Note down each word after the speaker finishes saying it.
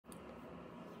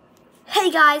Hey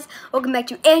guys, welcome back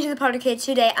to Andrew the Potter Kid.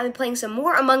 Today I'm playing some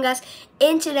more Among Us.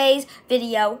 In today's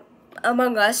video,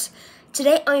 Among Us,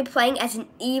 today I'm playing as an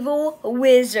evil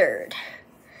wizard.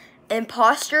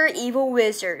 Imposter evil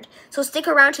wizard. So stick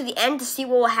around to the end to see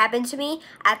what will happen to me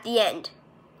at the end.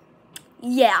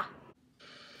 Yeah.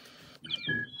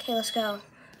 Okay, let's go.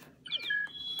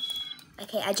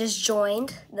 Okay, I just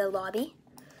joined the lobby.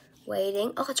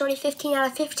 Waiting. Oh, it's already 15 out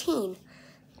of 15.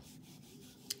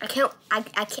 I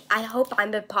hope I'm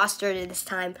an imposter this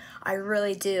time. I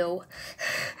really do.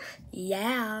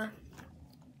 Yeah.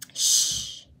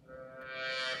 Shh.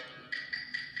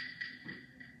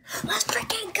 Let's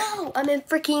freaking go! I'm a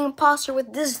freaking imposter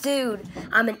with this dude.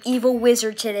 I'm an evil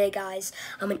wizard today, guys.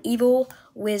 I'm an evil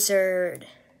wizard.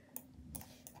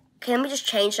 Okay, let me just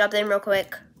change something real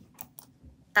quick.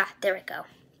 Ah, there we go.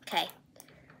 Okay.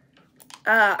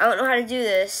 I don't know how to do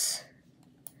this.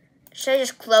 Should I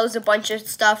just close a bunch of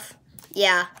stuff?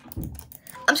 Yeah.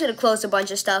 I'm just going to close a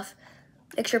bunch of stuff.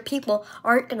 Make sure people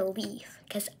aren't going to leave.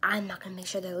 Because I'm not going to make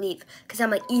sure they leave. Because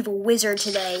I'm an evil wizard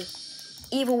today.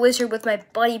 Evil wizard with my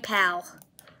buddy pal.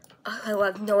 Oh, I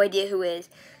have no idea who he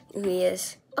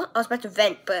is. Oh, I was about to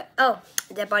vent, but oh,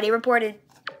 dead body reported.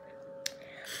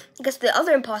 I guess the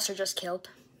other imposter just killed.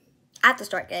 I have to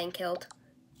start getting killed.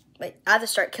 Wait, I have to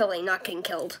start killing, not getting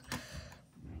killed.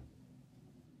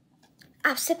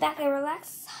 I'll sit back and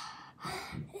relax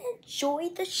and enjoy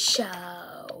the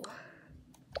show.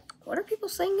 What are people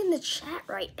saying in the chat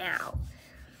right now?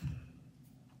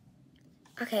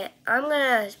 Okay, I'm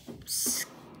gonna...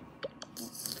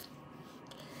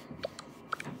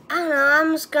 I don't know,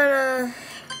 I'm just gonna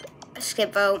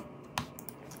skip vote.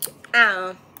 I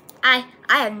don't know. I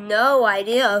have no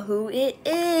idea who it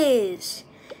is.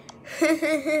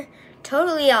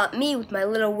 Totally out me with my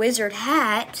little wizard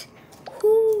hat.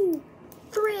 Whoo!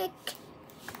 Frick.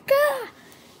 Gah.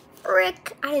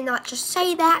 Frick. I did not just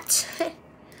say that.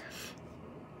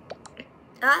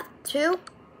 2,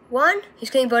 1. He's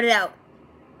getting voted out.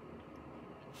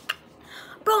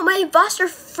 Bro, my imposter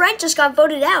friend just got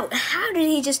voted out. How did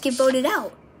he just get voted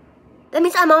out? That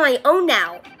means I'm on my own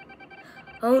now.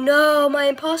 Oh no, my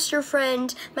imposter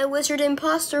friend. My wizard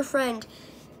imposter friend.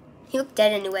 He looked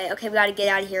dead anyway. Okay, we gotta get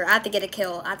out of here. I have to get a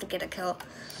kill.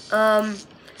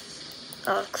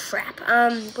 Oh, crap.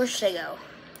 Where should I go?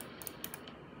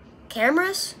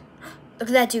 Cameras? Look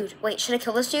at that dude. Wait, should I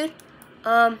kill this dude?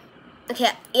 Okay,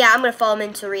 yeah, I'm gonna follow him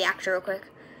into the reactor real quick.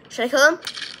 Should I kill him?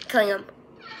 Killing him.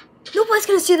 Nobody's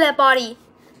gonna see that body.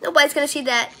 Nobody's gonna see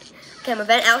that. Okay, I'm gonna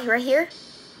vent out right here.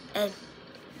 And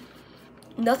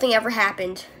nothing ever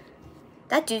happened.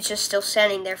 That dude's just still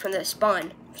standing there from the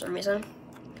spawn for some reason.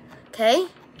 Okay,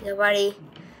 nobody...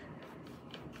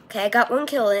 Okay, I got 1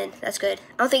 kill in. That's good.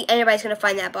 I don't think anybody's going to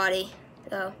find that body,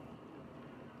 though.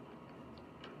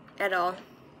 At all.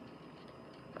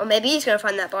 Or maybe he's going to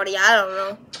find that body. I don't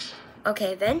know.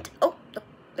 Okay, vent. Oh, look,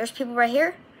 there's people right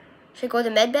here. Should I go to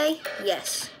med bay?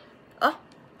 Yes. Oh,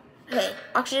 okay.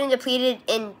 Oxygen depleted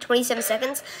in 27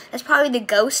 seconds. That's probably the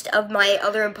ghost of my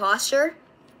other imposter.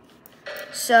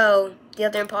 So, the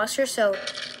other imposter, so...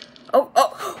 I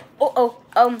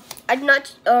did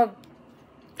not...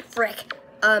 Frick.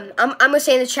 I'm gonna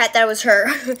say in the chat that it was her.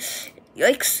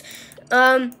 Yikes.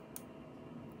 Oh,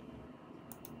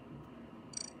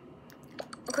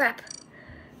 crap.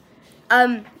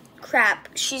 Crap.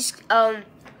 She's, I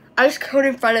was caught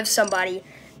in front of somebody.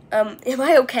 Am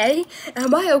I okay?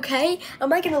 Am I okay?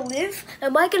 Am I gonna live?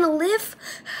 Am I gonna live?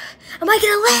 Am I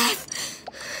gonna live?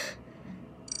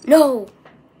 No.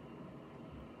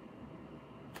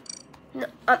 No,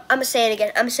 I'm gonna say it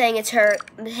again. I'm saying it's her,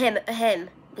 him.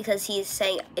 Because he's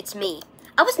saying it's me.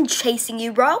 I wasn't chasing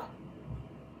you, bro.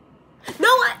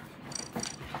 No,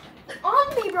 they're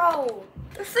on me, bro.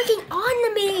 They're freaking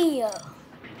on me.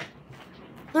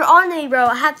 They're on me, bro.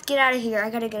 I have to get out of here. I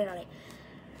gotta get out of here.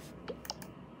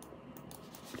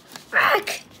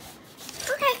 Frick.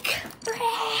 Frick.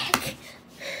 Frick.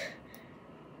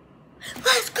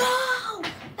 Let's go.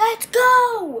 Let's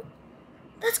go.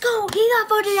 Let's go. He got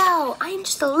voted out. I am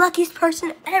just the luckiest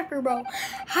person ever, bro.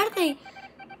 How did they...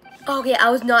 Okay,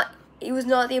 he was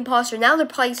not the imposter. Now they're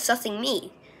probably sussing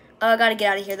me. I gotta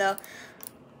get out of here, though.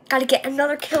 Gotta get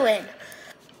another kill in.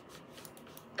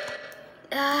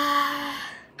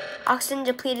 Oxygen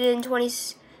depleted in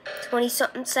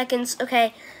 20-something seconds.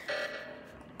 Okay.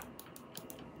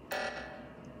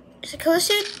 Should I kill this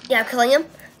dude? Yeah, I'm killing him.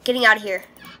 Getting out of here.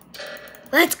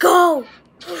 Let's go!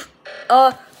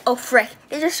 Oh, frick.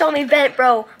 They just saw me vent,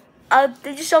 bro.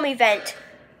 They just saw me vent.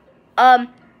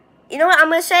 You know what I'm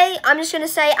gonna say? I'm just gonna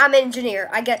say I'm engineer.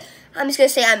 I'm just gonna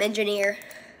say I'm engineer.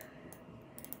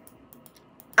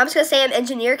 I'm just gonna say I'm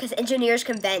engineer because engineers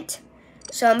can vent.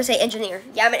 So I'm gonna say engineer.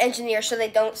 Yeah, I'm an engineer, so they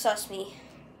don't sus me.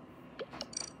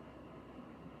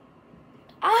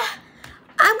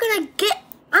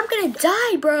 I'm gonna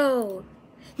die, bro.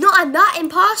 No, I'm not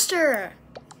imposter.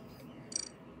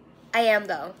 I am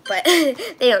though, but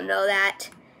they don't know that.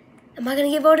 Am I gonna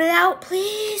get voted out?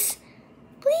 Please,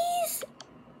 please.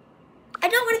 I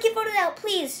don't want to get voted out,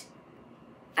 please.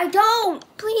 I don't.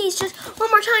 Please, just one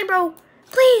more time, bro.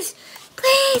 Please,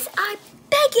 please, I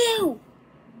beg you.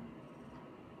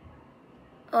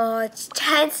 Oh, it's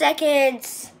 10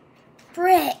 seconds.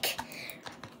 Frick.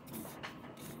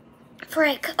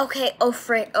 Frick. Okay. Oh,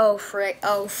 frick. Oh, frick.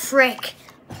 Oh, frick.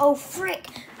 Oh, frick.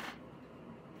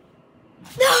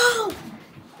 No!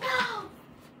 No!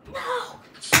 No!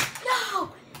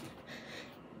 No!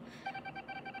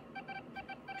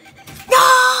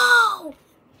 No!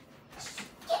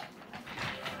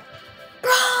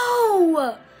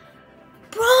 Bro!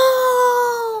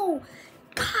 Bro!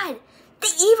 God, the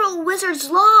evil wizards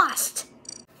lost.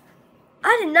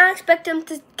 I did not expect them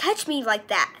to catch me like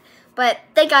that. But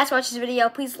thank you guys for watching this video.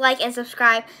 Please like and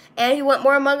subscribe. And if you want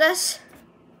more Among Us,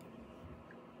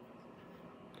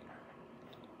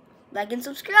 like and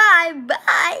subscribe.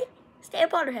 Bye. Stay a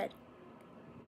Potterhead.